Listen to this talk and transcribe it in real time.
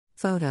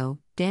Photo,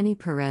 Danny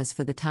Perez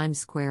for the Times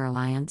Square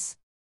Alliance.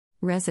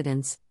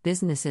 Residents,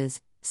 businesses,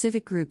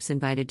 civic groups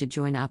invited to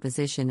join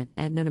opposition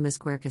at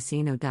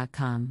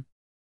anonymousquarecasino.com.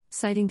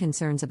 Citing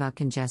concerns about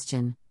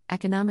congestion,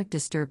 economic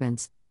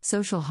disturbance,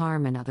 social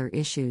harm and other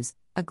issues,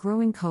 a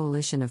growing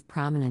coalition of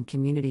prominent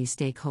community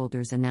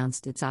stakeholders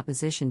announced its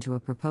opposition to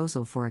a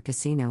proposal for a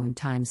casino in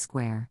Times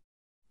Square.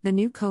 The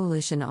new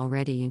coalition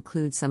already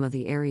includes some of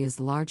the area's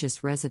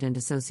largest resident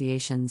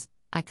associations,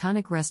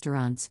 iconic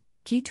restaurants,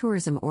 key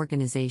tourism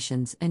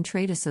organizations and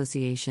trade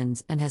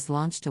associations, and has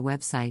launched a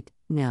website,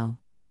 No.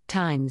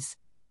 Times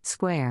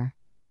Square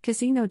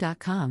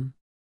Casino.com.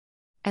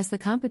 As the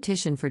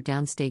competition for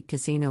downstate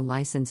casino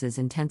licenses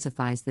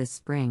intensifies this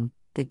spring,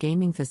 the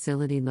Gaming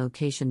Facility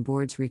Location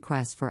Board's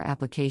request for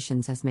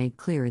applications has made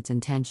clear its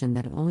intention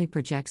that only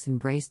projects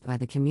embraced by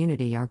the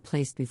community are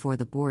placed before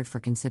the board for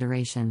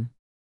consideration.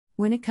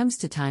 When it comes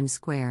to Times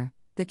Square,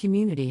 the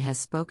community has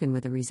spoken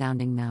with a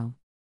resounding no.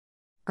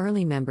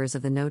 Early members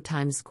of the No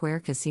Times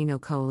Square Casino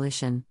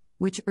Coalition,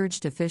 which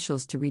urged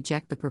officials to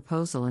reject the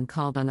proposal and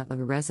called on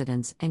other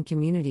residents and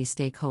community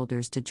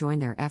stakeholders to join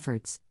their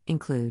efforts,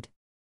 include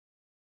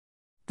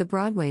the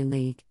Broadway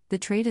League, the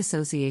trade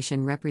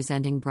association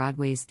representing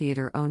Broadway's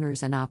theater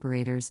owners and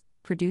operators,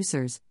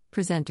 producers,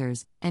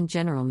 presenters, and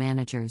general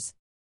managers.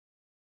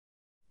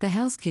 The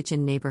Hell's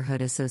Kitchen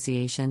Neighborhood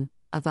Association,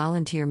 a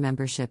volunteer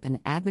membership and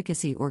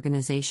advocacy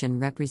organization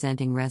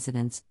representing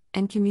residents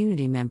and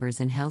community members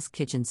in Hell's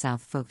Kitchen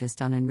South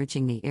focused on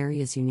enriching the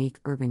area's unique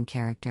urban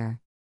character.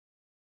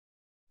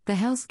 The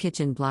Hell's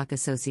Kitchen Block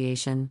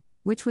Association,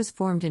 which was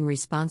formed in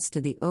response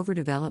to the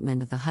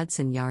overdevelopment of the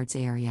Hudson Yards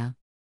area.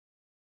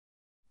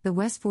 The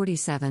West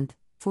 47th,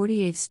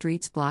 48th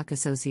Streets Block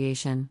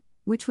Association,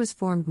 which was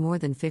formed more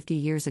than 50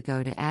 years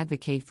ago to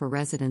advocate for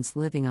residents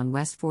living on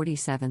West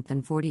 47th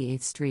and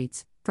 48th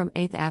Streets, from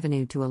 8th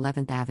Avenue to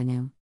 11th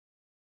Avenue.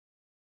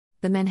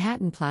 The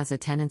Manhattan Plaza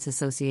Tenants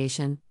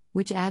Association,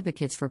 which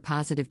advocates for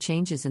positive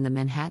changes in the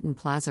Manhattan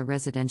Plaza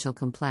residential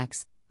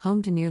complex,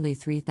 home to nearly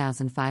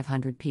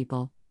 3,500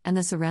 people, and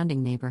the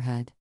surrounding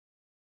neighborhood.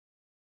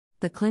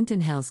 The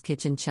Clinton Hell's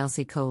Kitchen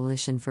Chelsea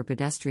Coalition for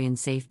Pedestrian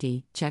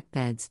Safety,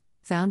 CheckPeds,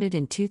 founded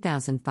in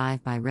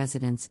 2005 by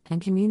residents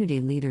and community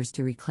leaders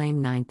to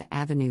reclaim 9th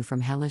Avenue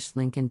from hellish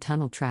Lincoln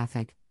Tunnel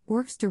traffic,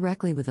 works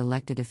directly with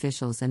elected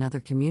officials and other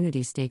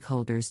community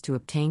stakeholders to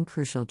obtain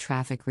crucial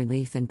traffic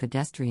relief and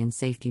pedestrian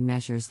safety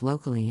measures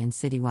locally and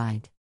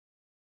citywide.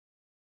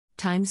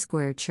 Times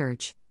Square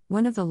Church,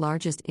 one of the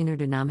largest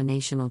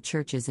interdenominational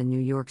churches in New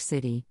York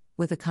City,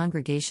 with a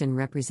congregation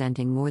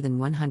representing more than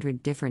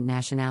 100 different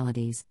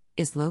nationalities,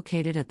 is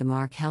located at the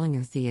Mark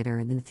Hellinger Theater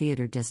in the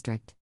Theater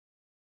District.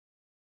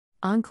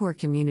 Encore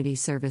Community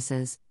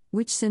Services,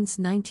 which since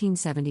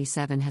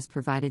 1977 has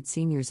provided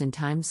seniors in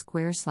Times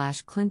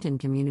Square/Clinton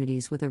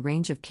communities with a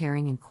range of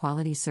caring and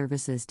quality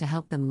services to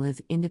help them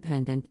live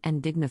independent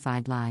and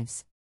dignified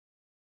lives.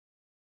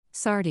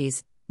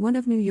 Sardi's, one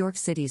of New York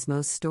City's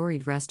most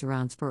storied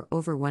restaurants for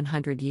over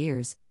 100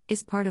 years,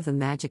 is part of the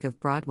magic of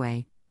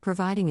Broadway,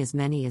 providing as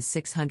many as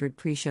 600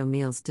 pre-show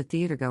meals to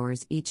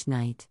theatergoers each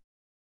night.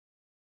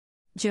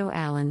 Joe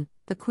Allen,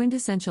 the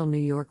quintessential New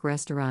York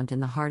restaurant in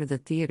the heart of the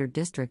theater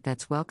district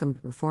that's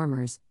welcomed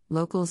performers,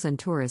 locals and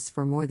tourists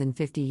for more than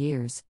 50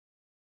 years.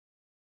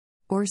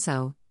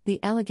 Orso, the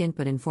elegant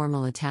but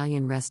informal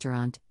Italian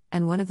restaurant,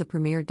 and one of the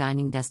premier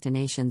dining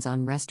destinations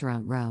on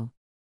Restaurant Row.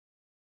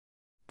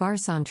 Bar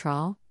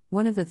Central,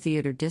 one of the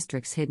theater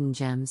district's hidden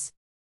gems.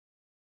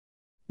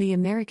 The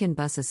American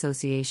Bus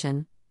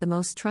Association, the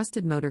most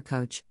trusted motor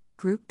coach,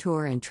 group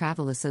tour and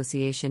travel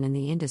association in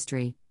the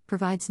industry,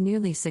 provides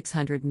nearly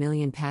 600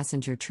 million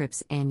passenger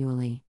trips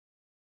annually.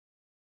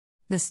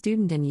 The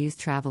Student and Youth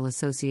Travel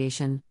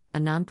Association, a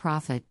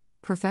nonprofit,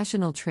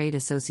 professional trade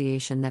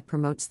association that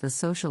promotes the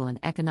social and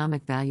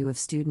economic value of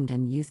student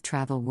and youth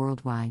travel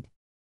worldwide.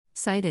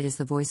 Cited as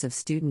the voice of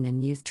student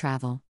and youth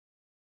travel.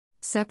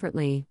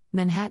 Separately,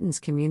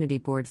 Manhattan's Community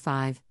Board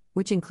 5,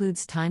 which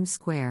includes Times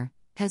Square,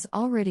 has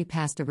already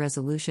passed a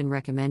resolution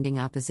recommending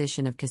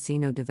opposition of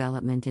casino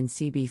development in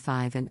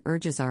CB5 and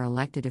urges our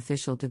elected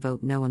official to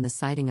vote no on the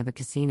siting of a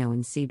casino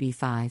in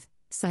CB5,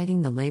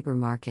 citing the labor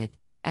market,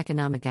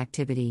 economic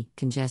activity,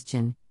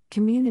 congestion,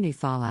 community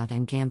fallout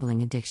and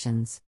gambling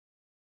addictions.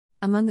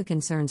 Among the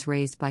concerns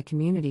raised by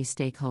community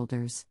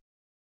stakeholders: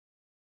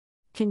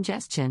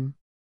 congestion.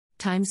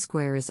 Times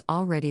Square is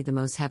already the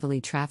most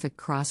heavily trafficked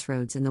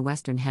crossroads in the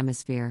Western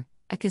Hemisphere.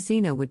 A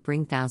casino would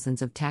bring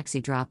thousands of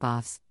taxi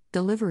drop-offs,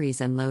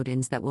 deliveries and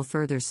load-ins that will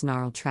further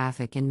snarl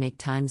traffic and make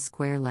Times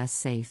Square less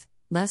safe,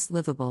 less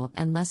livable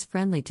and less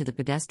friendly to the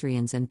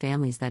pedestrians and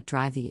families that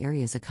drive the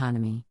area's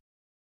economy.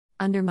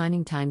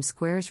 Undermining Times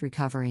Square's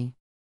recovery.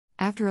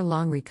 After a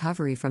long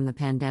recovery from the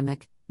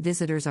pandemic,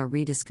 visitors are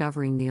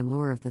rediscovering the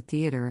allure of the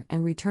theater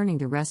and returning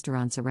to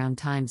restaurants around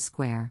Times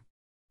Square.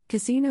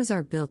 Casinos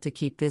are built to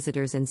keep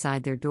visitors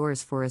inside their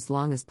doors for as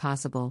long as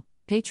possible,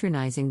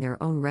 patronizing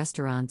their own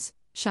restaurants,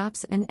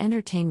 shops and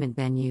entertainment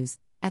venues,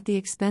 at the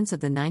expense of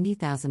the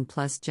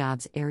 90,000-plus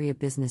jobs area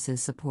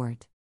businesses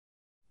support.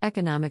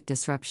 Economic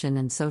disruption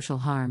and social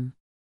harm.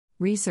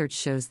 Research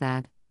shows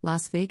that,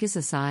 Las Vegas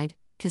aside,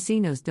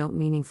 casinos don't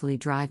meaningfully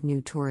drive new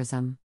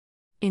tourism.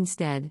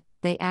 Instead,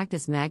 they act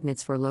as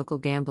magnets for local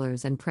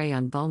gamblers and prey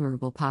on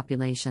vulnerable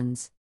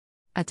populations.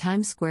 A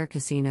Times Square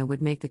casino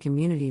would make the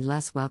community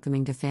less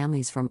welcoming to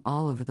families from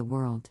all over the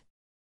world.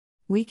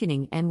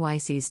 Weakening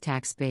NYC's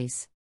tax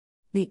base.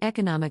 The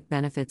economic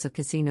benefits of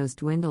casinos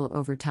dwindle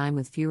over time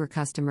with fewer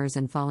customers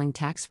and falling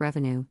tax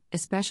revenue,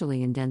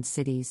 especially in dense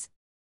cities.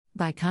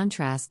 By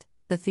contrast,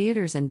 the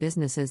theaters and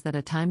businesses that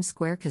a Times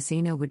Square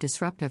casino would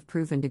disrupt have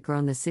proven to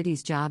grow the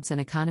city's jobs and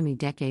economy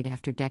decade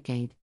after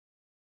decade.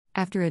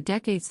 After a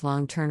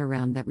decades-long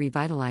turnaround that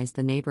revitalized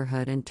the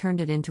neighborhood and turned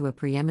it into a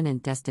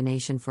preeminent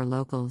destination for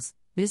locals,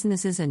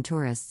 businesses and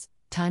tourists,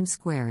 Times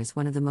Square is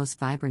one of the most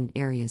vibrant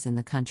areas in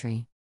the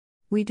country.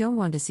 We don't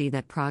want to see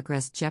that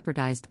progress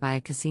jeopardized by a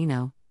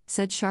casino,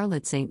 said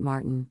Charlotte St.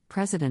 Martin,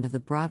 president of the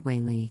Broadway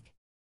League.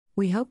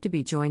 We hope to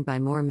be joined by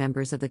more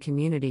members of the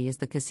community as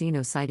the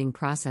casino siting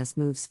process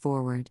moves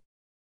forward.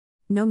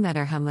 No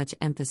matter how much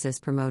emphasis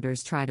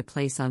promoters try to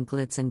place on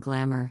glitz and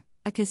glamour,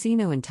 a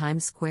casino in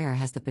Times Square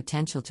has the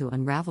potential to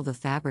unravel the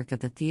fabric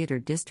of the theater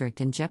district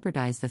and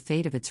jeopardize the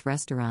fate of its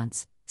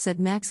restaurants, said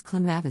Max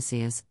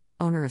Klimavicius,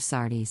 owner of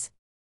Sardi's.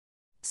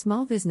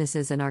 Small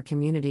businesses in our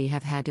community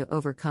have had to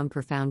overcome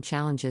profound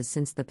challenges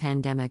since the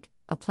pandemic.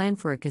 A plan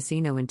for a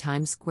casino in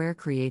Times Square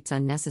creates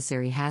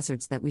unnecessary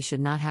hazards that we should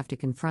not have to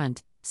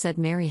confront, said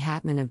Mary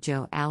Hatman of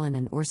Joe Allen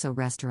and Orso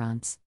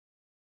Restaurants.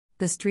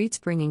 The streets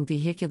bringing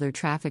vehicular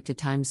traffic to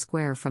Times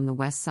Square from the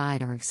west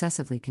side are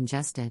excessively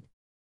congested.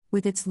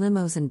 With its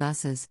limos and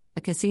buses,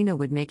 a casino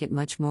would make it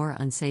much more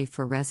unsafe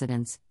for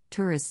residents,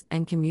 tourists,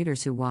 and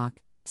commuters who walk,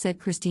 said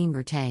Christine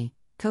Berthet,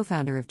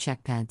 co-founder of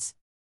CheckPeds.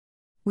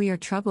 We are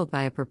troubled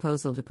by a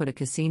proposal to put a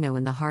casino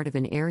in the heart of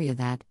an area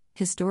that,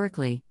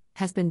 historically,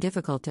 has been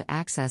difficult to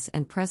access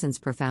and presents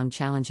profound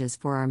challenges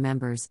for our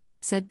members,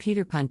 said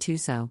Peter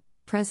Pontuso,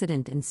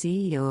 president and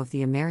CEO of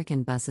the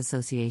American Bus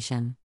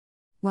Association.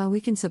 While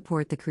we can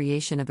support the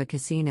creation of a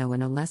casino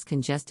in a less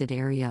congested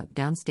area of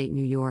downstate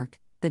New York,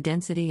 the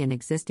density and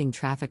existing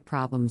traffic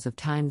problems of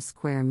Times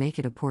Square make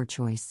it a poor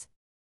choice.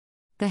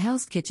 The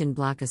Hell's Kitchen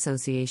Block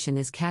Association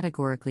is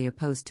categorically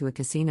opposed to a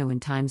casino in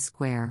Times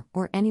Square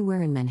or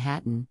anywhere in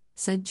Manhattan,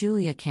 said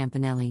Julia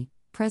Campanelli,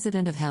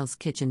 president of Hell's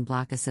Kitchen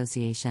Block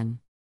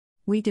Association.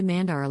 We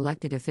demand our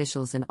elected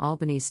officials in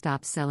Albany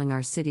stop selling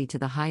our city to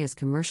the highest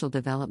commercial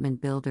development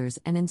builders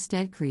and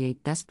instead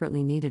create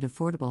desperately needed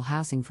affordable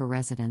housing for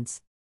residents.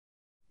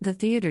 The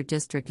theater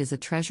district is a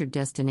treasured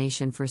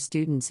destination for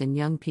students and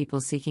young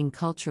people seeking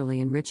culturally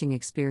enriching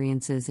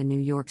experiences in New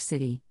York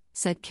City,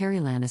 said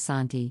Caroline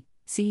Asante,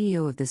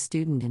 CEO of the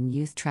Student and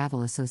Youth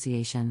Travel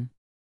Association.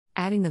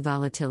 Adding the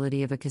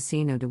volatility of a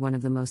casino to one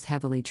of the most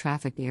heavily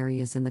trafficked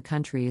areas in the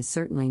country is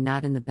certainly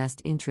not in the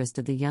best interest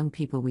of the young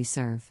people we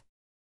serve.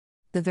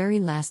 The very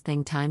last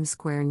thing Times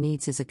Square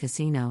needs is a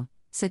casino,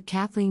 said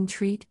Kathleen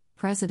Treat,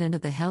 president of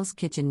the Hell's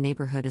Kitchen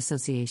Neighborhood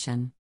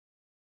Association.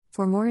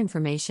 For more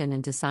information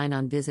and to sign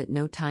on, visit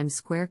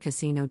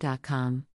notimessquarecasino.com.